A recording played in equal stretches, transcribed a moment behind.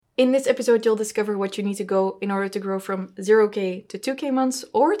In this episode, you'll discover what you need to go in order to grow from 0K to 2K months,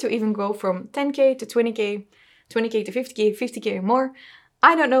 or to even go from 10K to 20K, 20K to 50K, 50K or more.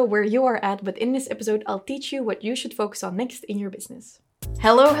 I don't know where you are at, but in this episode, I'll teach you what you should focus on next in your business.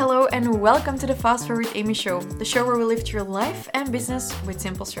 Hello, and welcome to the Fast Forward Amy Show, the show where we lift your life and business with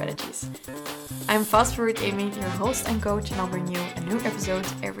simple strategies. I'm Fast Forward Amy, your host and coach, and I'll bring you a new episode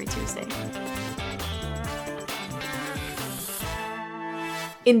every Tuesday.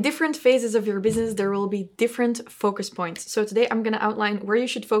 In different phases of your business, there will be different focus points. So today I'm going to outline where you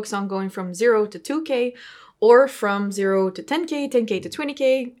should focus on going from 0 to 2K, or from 0 to 10K, 10K to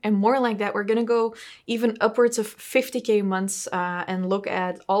 20K, and more like that. We're going to go even upwards of 50K months and look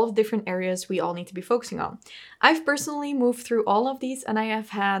at all of the different areas we all need to be focusing on. I've personally moved through all of these, and I have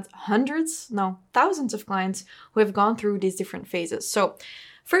had thousands of clients who have gone through these different phases. So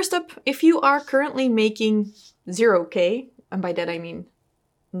first up, if you are currently making 0K, and by that I mean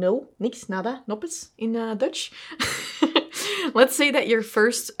nul, niks, nada, noppes in Dutch. Let's say that your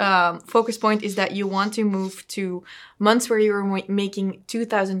first focus point is that you want to move to months where you're making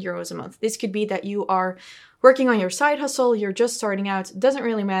 2,000 euros a month. This could be that you are working on your side hustle, you're just starting out, doesn't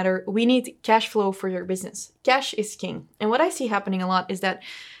really matter. We need cash flow for your business. Cash is king. And what I see happening a lot is that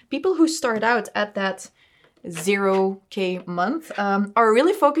people who start out at that 0K month are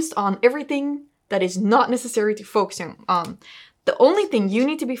really focused on everything that is not necessary to focus on. The only thing you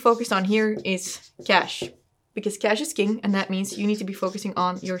need to be focused on here is cash, because cash is king, and that means you need to be focusing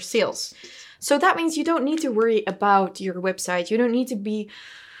on your sales. So that means you don't need to worry about your website. You don't need to be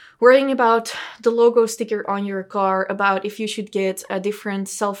worrying about the logo sticker on your car, about if you should get a different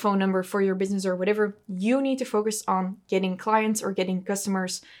cell phone number for your business or whatever. You need to focus on getting clients or getting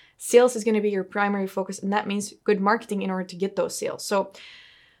customers. Sales is going to be your primary focus, and that means good marketing in order to get those sales. So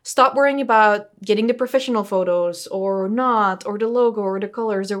stop worrying about getting the professional photos or not, or the logo or the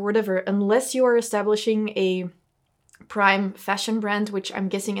colors or whatever, unless you are establishing a prime fashion brand, which I'm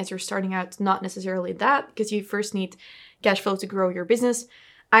guessing as you're starting out, not necessarily that, because you first need cash flow to grow your business.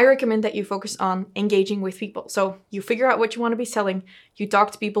 I recommend that you focus on engaging with people. So you figure out what you want to be selling, you talk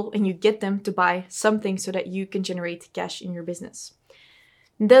to people, and you get them to buy something so that you can generate cash in your business.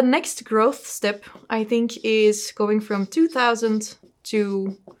 The next growth step, I think, is going from 2,000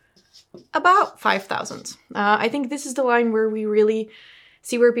 to about 5,000. I think this is the line where we really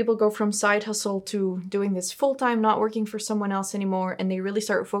see where people go from side hustle to doing this full-time, not working for someone else anymore, and they really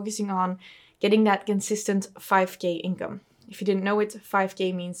start focusing on getting that consistent 5K income. If you didn't know it,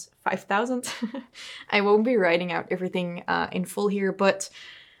 5K means 5,000. I won't be writing out everything in full here, but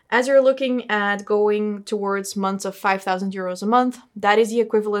as you're looking at going towards months of 5,000 euros a month, that is the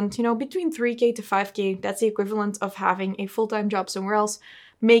equivalent, between 3K to 5K, that's the equivalent of having a full-time job somewhere else,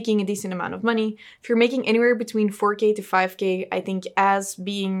 making a decent amount of money. If you're making anywhere between 4K to 5K, I think as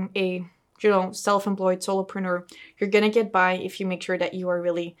being a, self-employed solopreneur, you're gonna get by if you make sure that you are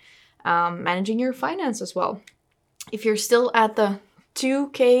really managing your finance as well. If you're still at the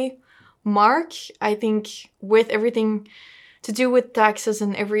 2K mark, I think with everything to do with taxes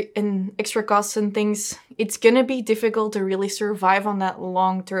and extra costs and things, it's gonna be difficult to really survive on that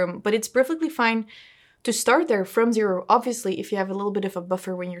long term. But it's perfectly fine to start there from zero, obviously, if you have a little bit of a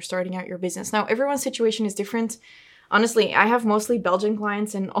buffer when you're starting out your business. Now, everyone's situation is different. Honestly, I have mostly Belgian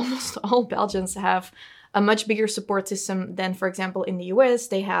clients, and almost all Belgians have a much bigger support system than, for example, in the US.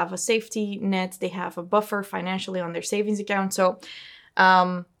 They have a safety net, they have a buffer financially on their savings account. So,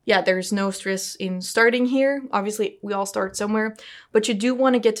 there's no stress in starting here. Obviously, we all start somewhere, but you do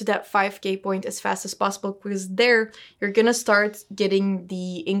want to get to that 5K point as fast as possible, because there you're going to start getting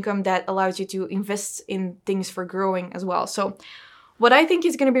the income that allows you to invest in things for growing as well. So what I think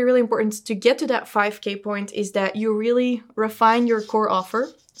is going to be really important to get to that 5K point is that you really refine your core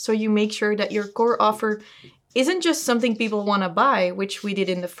offer. So you make sure that your core offer isn't just something people want to buy, which we did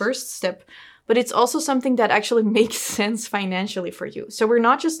in the first step, but it's also something that actually makes sense financially for you. So we're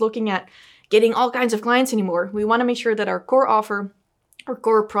not just looking at getting all kinds of clients anymore. We want to make sure that our core offer, our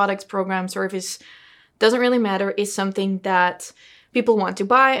core product, program, service, doesn't really matter, is something that people want to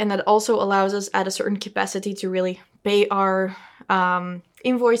buy, and that also allows us at a certain capacity to really pay our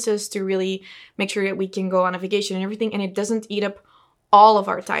invoices, to really make sure that we can go on a vacation and everything, and it doesn't eat up all of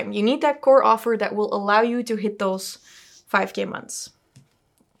our time. You need that core offer that will allow you to hit those 5K months.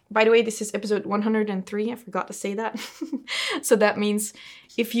 By the way, this is episode 103. I forgot to say that. So that means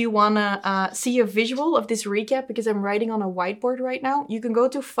if you want to see a visual of this recap, because I'm writing on a whiteboard right now, you can go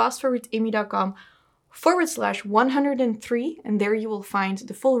to fastforwardamy.com/103, and there you will find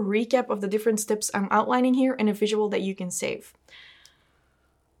the full recap of the different steps I'm outlining here and a visual that you can save.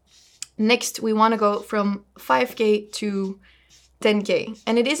 Next, we want to go from 5K to 10K.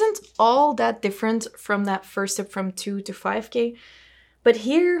 And it isn't all that different from that first step from 2 to 5K. But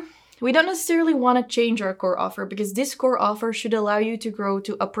here, we don't necessarily want to change our core offer because this core offer should allow you to grow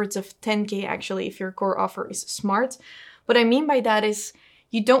to upwards of 10K actually if your core offer is smart. What I mean by that is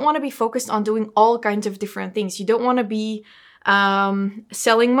you don't want to be focused on doing all kinds of different things. You don't want to be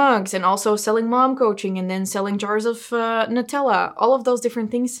selling mugs and also selling mom coaching and then selling jars of Nutella, all of those different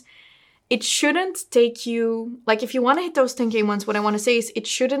things. It shouldn't take you, like if you want to hit those 10K months, what I want to say is it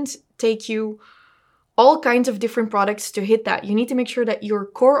shouldn't take you all kinds of different products to hit that. You need to make sure that your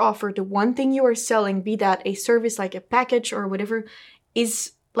core offer, the one thing you are selling, be that a service like a package or whatever,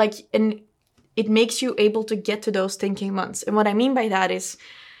 is like it makes you able to get to those 10K months. And what I mean by that is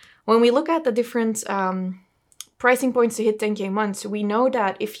when we look at the different pricing points to hit 10K months, we know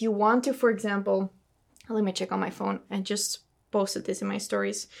that if you want to, for example, let me check on my phone. I just posted this in my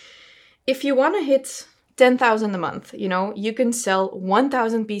stories. If you want to hit 10,000 a month, you can sell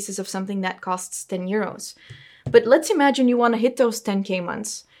 1,000 pieces of something that costs 10 euros. But let's imagine you want to hit those 10K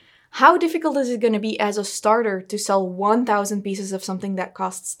months. How difficult is it going to be as a starter to sell 1,000 pieces of something that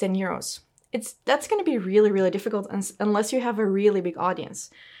costs 10 euros? That's going to be really, really difficult unless you have a really big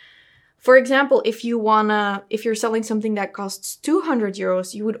audience. For example, if you're selling something that costs 200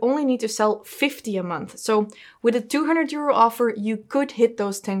 euros, you would only need to sell 50 a month. So with a 200 euro offer, you could hit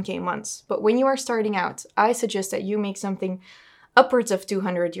those 10K months. But when you are starting out, I suggest that you make something upwards of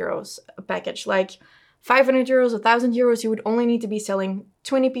 200 euros a package. Like 500 euros, 1,000 euros, you would only need to be selling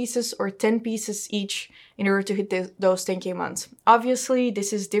 20 pieces or 10 pieces each in order to hit those 10K months. Obviously,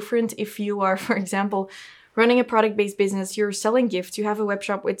 this is different if you are, for example, running a product-based business, you're selling gifts, you have a web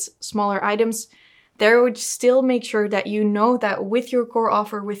shop with smaller items. There would still make sure that you know that with your core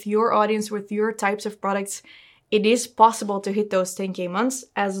offer, with your audience, with your types of products, it is possible to hit those 10K months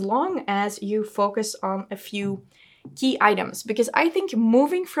as long as you focus on a few key items. Because I think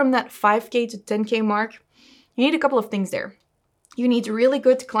moving from that 5K to 10K mark, you need a couple of things there. You need really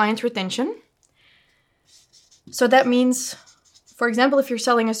good client retention. So that means, for example, if you're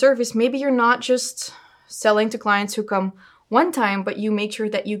selling a service, maybe you're not just selling to clients who come one time, but you make sure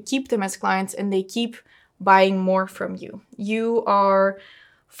that you keep them as clients and they keep buying more from you. You are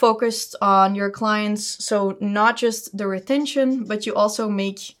focused on your clients, so not just the retention, but you also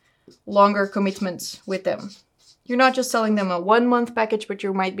make longer commitments with them. You're not just selling them a 1-month package, but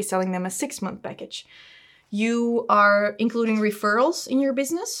you might be selling them a 6-month package. You are including referrals in your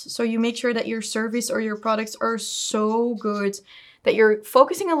business, so you make sure that your service or your products are so good that you're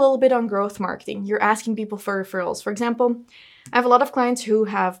focusing a little bit on growth marketing. You're asking people for referrals. For example, I have a lot of clients who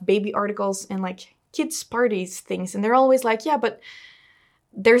have baby articles and like kids' parties things, and they're always like, yeah, but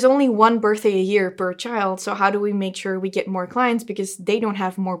there's only one birthday a year per child, so how do we make sure we get more clients because they don't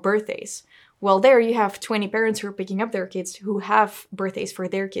have more birthdays? Well, there you have 20 parents who are picking up their kids who have birthdays for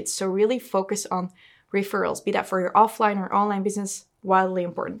their kids. So really focus on referrals, be that for your offline or online business, wildly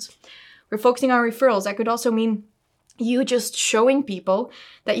important. We're focusing on referrals. That could also mean you just showing people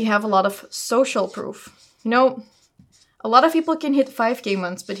that you have a lot of social proof. A lot of people can hit 5K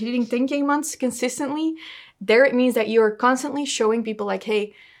months, but hitting 10K months consistently, there it means that you are constantly showing people like,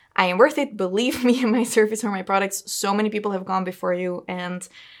 hey, I am worth it. Believe me in my service or my products. So many people have gone before you and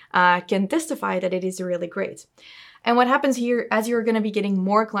can testify that it is really great. And what happens here, as you're going to be getting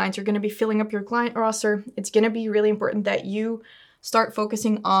more clients, you're going to be filling up your client roster. It's going to be really important that you start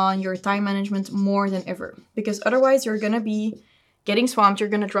focusing on your time management more than ever, because otherwise you're going to be getting swamped, you're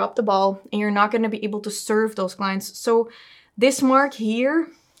going to drop the ball, and you're not going to be able to serve those clients. So this mark here,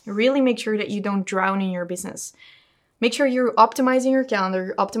 really make sure that you don't drown in your business. Make sure you're optimizing your calendar,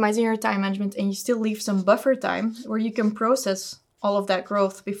 you're optimizing your time management, and you still leave some buffer time where you can process all of that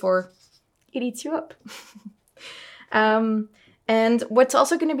growth before it eats you up. And what's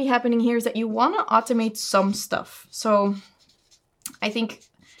also going to be happening here is that you want to automate some stuff. So I think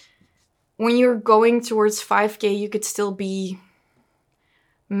when you're going towards 5K, you could still be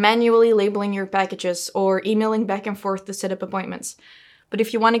manually labeling your packages or emailing back and forth to set up appointments. But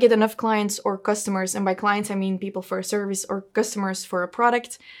if you want to get enough clients or customers, and by clients I mean people for a service or customers for a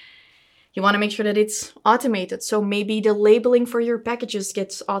product, you want to make sure that it's automated. So maybe the labeling for your packages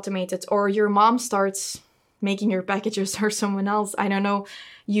gets automated, or your mom starts making your packages, or someone else, I don't know.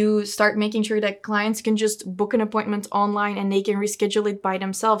 You start making sure that clients can just book an appointment online and they can reschedule it by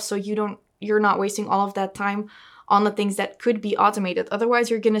themselves. So you're not wasting all of that time on the things that could be automated. Otherwise,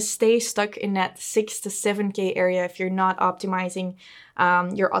 you're going to stay stuck in that 6 to 7K area if you're not optimizing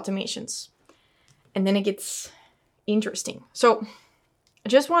your automations. And then it gets interesting. So I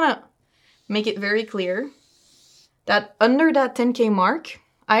just want to make it very clear that under that 10K mark,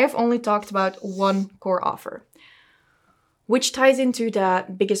 I have only talked about one core offer. which ties into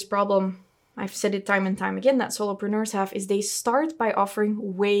that biggest problem. I've said it time and time again that solopreneurs have is they start by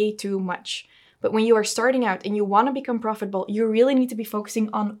offering way too much. But when you are starting out and you want to become profitable, you really need to be focusing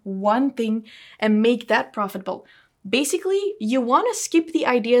on one thing and make that profitable. Basically, you want to skip the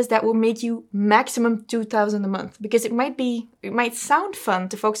ideas that will make you maximum 2,000 a month, because it might sound fun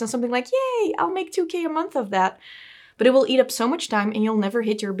to focus on something like, yay, I'll make 2K a month of that. But it will eat up so much time and you'll never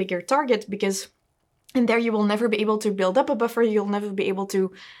hit your bigger target, because in there you will never be able to build up a buffer. You'll never be able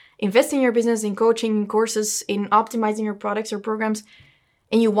to invest in your business, in coaching, in courses, in optimizing your products or programs.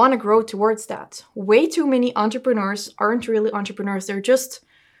 And you want to grow towards that. Way too many entrepreneurs aren't really entrepreneurs. They're just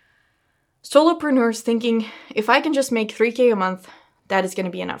solopreneurs thinking, if I can just make 3K a month, that is going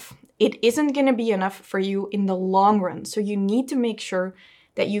to be enough. It isn't going to be enough for you in the long run. So you need to make sure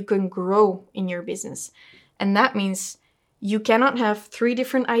that you can grow in your business. And that means you cannot have 3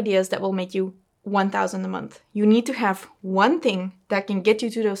 different ideas that will make you 1,000 a month. You need to have one thing that can get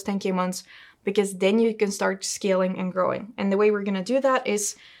you to those 10K months, because then you can start scaling and growing. And the way we're going to do that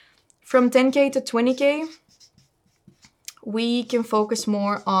is from 10K to 20K, we can focus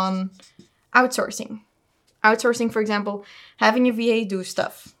more on outsourcing. Outsourcing, for example, having a VA do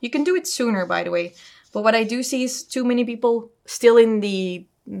stuff. You can do it sooner, by the way. But what I do see is too many people still in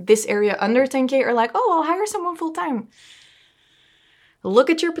this area under 10K are like, oh, I'll hire someone full time.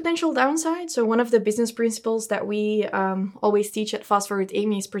 Look at your potential downside. So one of the business principles that we always teach at Fast Forward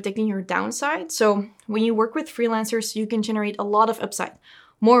Amy is protecting your downside. So when you work with freelancers, you can generate a lot of upside.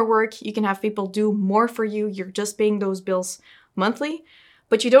 More work, you can have people do more for you. You're just paying those bills monthly.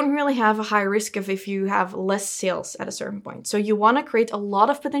 But you don't really have a high risk of if you have less sales at a certain point. So you want to create a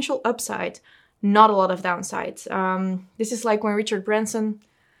lot of potential upside, not a lot of downside. This is like when Richard Branson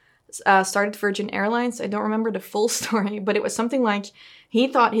started Virgin Airlines. I don't remember the full story, but it was something like he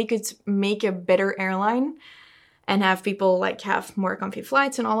thought he could make a better airline and have people like have more comfy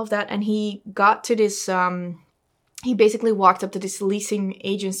flights and all of that. And he got to this, he basically walked up to this leasing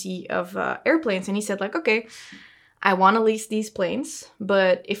agency of airplanes and he said like, okay, I want to lease these planes,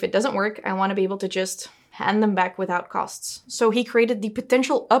 but if it doesn't work, I want to be able to just hand them back without costs. So he created the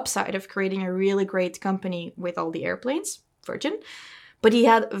potential upside of creating a really great company with all the airplanes, Virgin, but he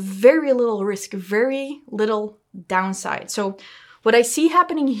had very little risk, very little downside. So what I see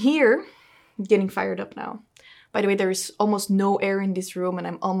happening here, I'm getting fired up now. By the way, there's almost no air in this room and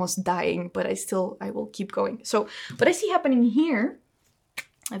I'm almost dying, but I will keep going. So what I see happening here,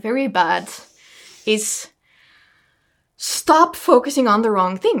 very bad, is stop focusing on the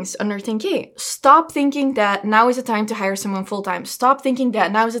wrong things under 10K. Stop thinking that now is the time to hire someone full-time. Stop thinking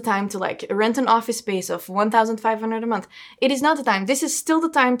that now is the time to like rent an office space of 1,500 a month. It is not the time. This is still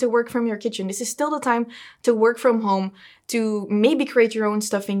the time to work from your kitchen. This is still the time to work from home, to maybe create your own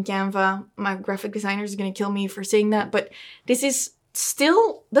stuff in Canva. My graphic designer is going to kill me for saying that, but this is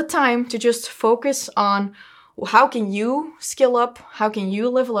still the time to just focus on how can you skill up? How can you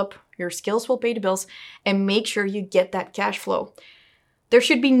level up? Your skills will pay the bills, and make sure you get that cash flow. There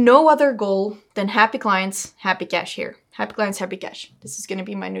should be no other goal than happy clients, happy cash here. Happy clients, happy cash. This is going to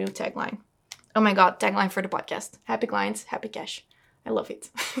be my new tagline. Oh my God, tagline for the podcast. Happy clients, happy cash. I love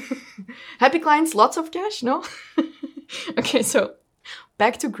it. Happy clients, lots of cash, no? Okay, so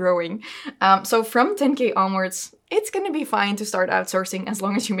back to growing. So from 10K onwards, it's going to be fine to start outsourcing as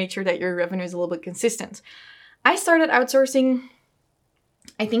long as you make sure that your revenue is a little bit consistent. I started outsourcing,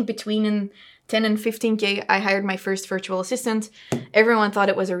 I think between 10 and 15K, I hired my first virtual assistant. Everyone thought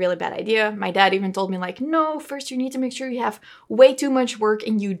it was a really bad idea. My dad even told me like, no, first you need to make sure you have way too much work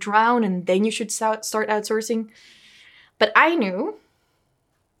and you drown and then you should start outsourcing. But I knew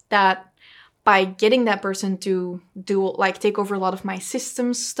that by getting that person to take over a lot of my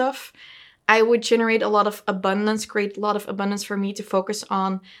systems stuff, I would generate a lot of abundance, create a lot of abundance for me to focus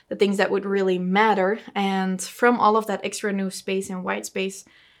on the things that would really matter. And from all of that extra new space and white space,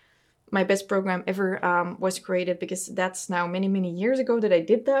 my best program ever was created, because that's now many, many years ago that I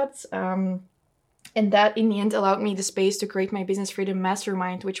did that. And that in the end allowed me the space to create my Business Freedom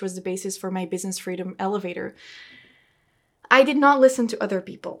Mastermind, which was the basis for my Business Freedom Elevator. I did not listen to other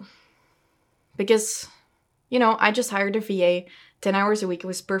people because, I just hired a VA. 10 hours a week. It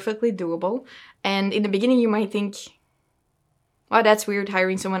was perfectly doable. And in the beginning, you might think, wow, that's weird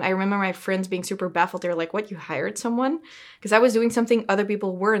hiring someone. I remember my friends being super baffled. They're like, what, you hired someone? Because I was doing something other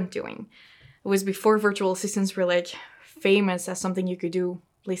people weren't doing. It was before virtual assistants were like famous as something you could do,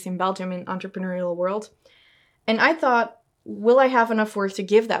 at least in Belgium, in entrepreneurial world. And I thought, will I have enough work to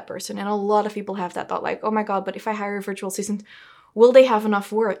give that person? And a lot of people have that thought, like, oh my God, but if I hire a virtual assistant, will they have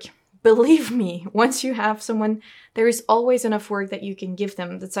enough work? Believe me, once you have someone, there is always enough work that you can give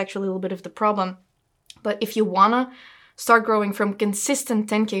them. That's actually a little bit of the problem. But if you want to start growing from consistent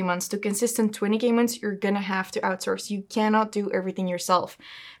 10K months to consistent 20K months, you're gonna have to outsource. You cannot do everything yourself.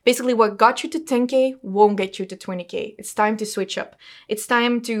 Basically, what got you to 10K won't get you to 20K. It's time to switch up. It's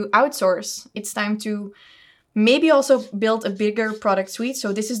time to outsource. It's time to maybe also build a bigger product suite.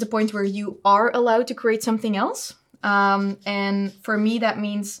 So this is the point where you are allowed to create something else. And for me, that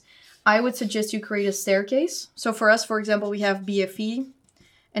means I would suggest you create a staircase. So for us, for example, we have BFE,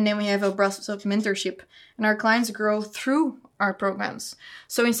 and then we have a Brussels mentorship, and our clients grow through our programs.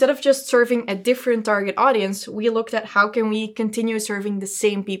 So instead of just serving a different target audience, we looked at how can we continue serving the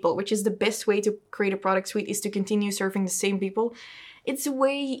same people, which is the best way to create a product suite, is to continue serving the same people. It's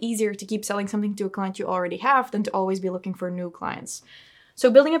way easier to keep selling something to a client you already have than to always be looking for new clients.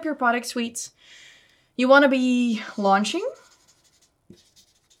 So building up your product suites, you want to be launching,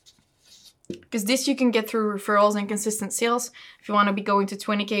 because this you can get through referrals and consistent sales. If you want to be going to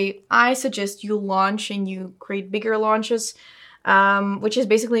 20K, I suggest you launch and you create bigger launches, which is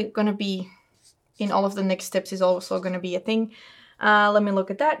basically going to be in all of the next steps, is also going to be a thing. Let me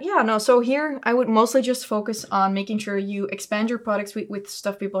look at that. Yeah, no, so here I would mostly just focus on making sure you expand your product suite with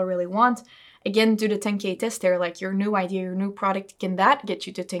stuff people really want. Again, do the 10K test there, like your new idea, your new product, can that get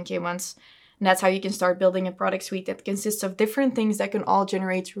you to 10K months? And that's how you can start building a product suite that consists of different things that can all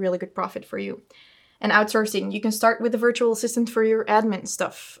generate really good profit for you. And outsourcing, you can start with a virtual assistant for your admin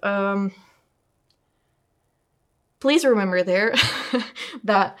stuff. Please remember there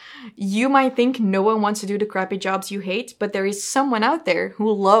that you might think no one wants to do the crappy jobs you hate, but there is someone out there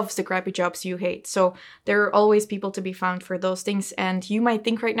who loves the crappy jobs you hate. So there are always people to be found for those things. And you might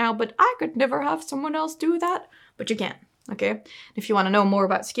think right now, but I could never have someone else do that. But you can. Okay, if you want to know more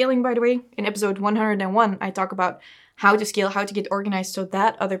about scaling, by the way, in episode 101, I talk about how to scale, how to get organized so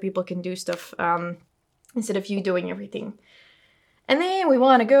that other people can do stuff instead of you doing everything. And then we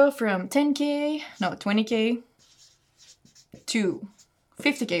want to go from 20K to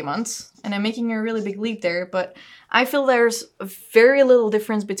 50K months. And I'm making a really big leap there, but I feel there's very little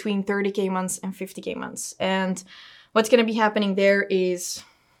difference between 30K months and 50K months. And what's going to be happening there is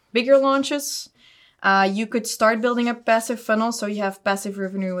bigger launches. You could start building up passive funnels so you have passive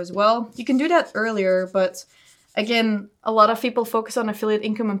revenue as well. You can do that earlier, but again, a lot of people focus on affiliate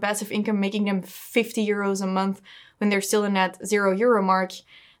income and passive income, making them 50 euros a month when they're still in that €0 mark.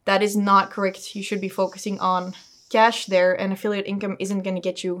 That is not correct. You should be focusing on cash there, and affiliate income isn't going to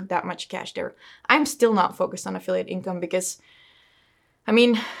get you that much cash there. I'm still not focused on affiliate income because, I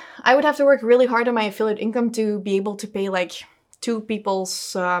mean, I would have to work really hard on my affiliate income to be able to pay like 2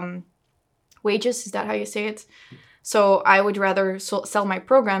 people's wages. Is that how you say it? So I would rather sell my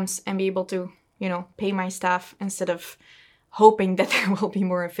programs and be able to, pay my staff instead of hoping that there will be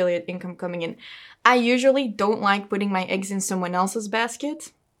more affiliate income coming in. I usually don't like putting my eggs in someone else's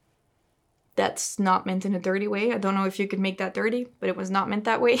basket. That's not meant in a dirty way. I don't know if you could make that dirty, but it was not meant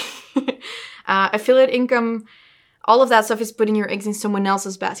that way. Affiliate income, all of that stuff is putting your eggs in someone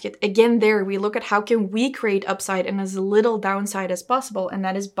else's basket. Again, there we look at how can we create upside and as little downside as possible. And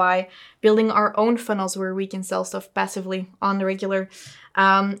that is by building our own funnels where we can sell stuff passively on the regular.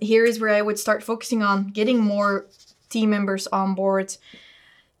 Here is where I would start focusing on getting more team members on board,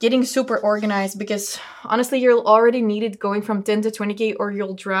 getting super organized, because honestly, you'll already need it going from 10 to 20K or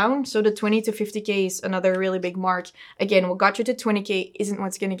you'll drown. So the 20 to 50K is another really big mark. Again, what got you to 20K isn't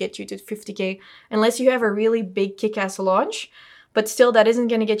what's going to get you to 50K unless you have a really big kick-ass launch. But still, that isn't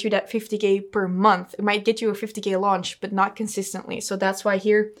going to get you that 50K per month. It might get you a 50K launch, but not consistently. So that's why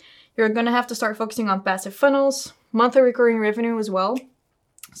here you're going to have to start focusing on passive funnels, monthly recurring revenue as well.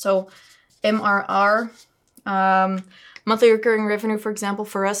 So MRR, monthly recurring revenue, for example,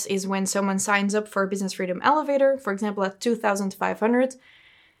 for us is when someone signs up for a Business Freedom Elevator, for example, at 2,500.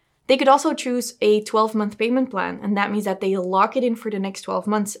 They could also choose a 12-month payment plan, and that means that they lock it in for the next 12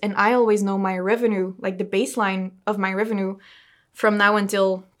 months. And I always know my revenue, like the baseline of my revenue from now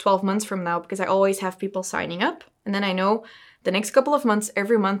until 12 months from now, because I always have people signing up. And then I know the next couple of months,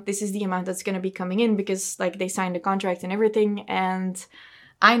 every month, this is the amount that's going to be coming in because like they signed a contract and everything. And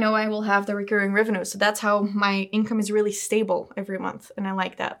I know I will have the recurring revenue. So that's how my income is really stable every month. And I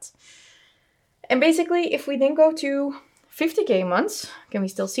like that. And basically, if we then go to 50K months, can we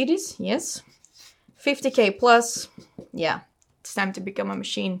still see this? Yes. 50K plus. Yeah, it's time to become a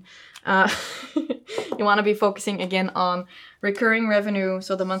machine. You want to be focusing again on recurring revenue.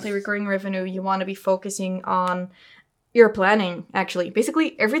 So the monthly recurring revenue, you want to be focusing on your planning, actually.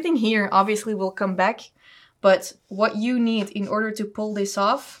 Basically, everything here obviously will come back. But what you need in order to pull this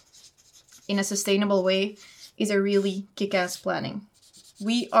off in a sustainable way is a really kick-ass planning.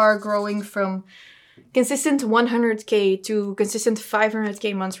 We are growing from consistent 100K to consistent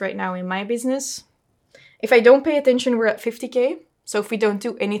 500K months right now in my business. If I don't pay attention, we're at 50K. So if we don't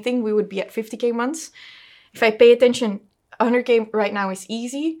do anything, we would be at 50K months. If I pay attention, 100K right now is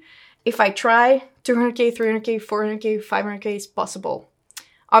easy. If I try, 200K, 300K, 400K, 500K is possible.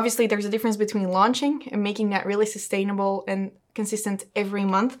 Obviously, there's a difference between launching and making that really sustainable and consistent every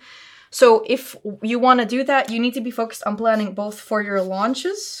month. So if you want to do that, you need to be focused on planning both for your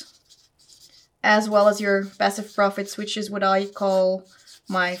launches as well as your passive profits, which is what I call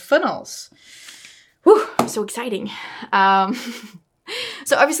my funnels. Whew, so exciting.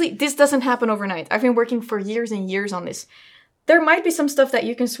 So obviously, this doesn't happen overnight. I've been working for years and years on this. There might be some stuff that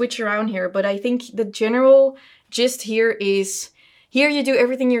you can switch around here, but I think the general gist here is, here you do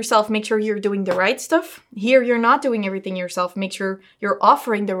everything yourself, make sure you're doing the right stuff. Here you're not doing everything yourself, make sure you're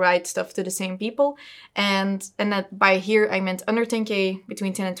offering the right stuff to the same people. And that by here I meant under 10K,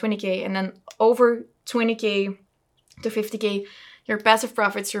 between 10 and 20K, and then over 20K to 50K, your passive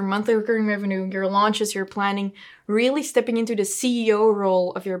profits, your monthly recurring revenue, your launches, your planning, really stepping into the CEO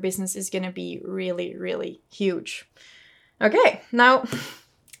role of your business is going to be really, really huge. Okay, now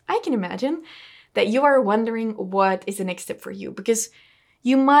I can imagine that you are wondering what is the next step for you, because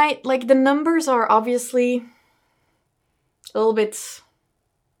you might, like, the numbers are obviously a little bit,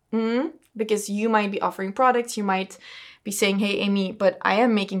 because you might be offering products, you might be saying, hey, Amy, but I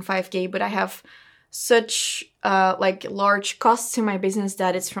am making 5K, but I have such large costs in my business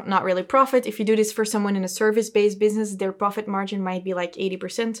that it's not really profit. If you do this for someone in a service-based business, their profit margin might be like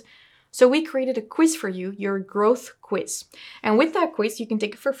 80%. So we created a quiz for you, your growth quiz. And with that quiz, you can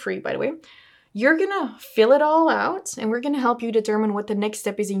take it for free, by the way. You're gonna fill it all out, and we're gonna help you determine what the next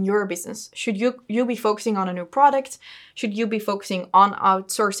step is in your business. Should you be focusing on a new product? Should you be focusing on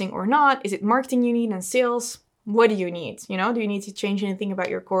outsourcing or not? Is it marketing you need and sales? What do you need? Do you need to change anything about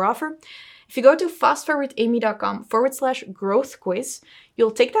your core offer? If you go to fastforwardamy.com/growth quiz,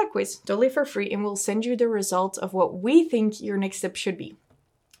 you'll take that quiz totally for free, and we'll send you the results of what we think your next step should be.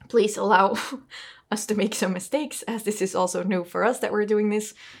 Please allow us to make some mistakes, as this is also new for us that we're doing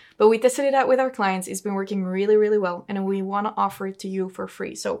this. But we tested it out with our clients. It's been working really, really well. And we want to offer it to you for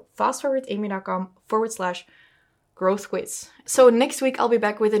free. So fastforwardamy.com/growth quiz. So next week, I'll be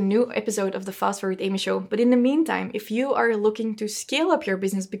back with a new episode of the Fast Forward Amy Show. But in the meantime, if you are looking to scale up your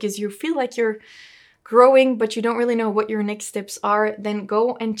business because you feel like you're growing, but you don't really know what your next steps are, then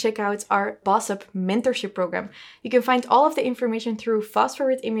go and check out our Boss Up mentorship program. You can find all of the information through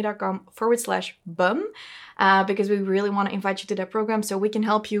fastforwardamy.com/bum, because we really want to invite you to that program so we can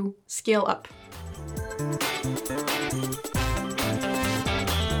help you scale up.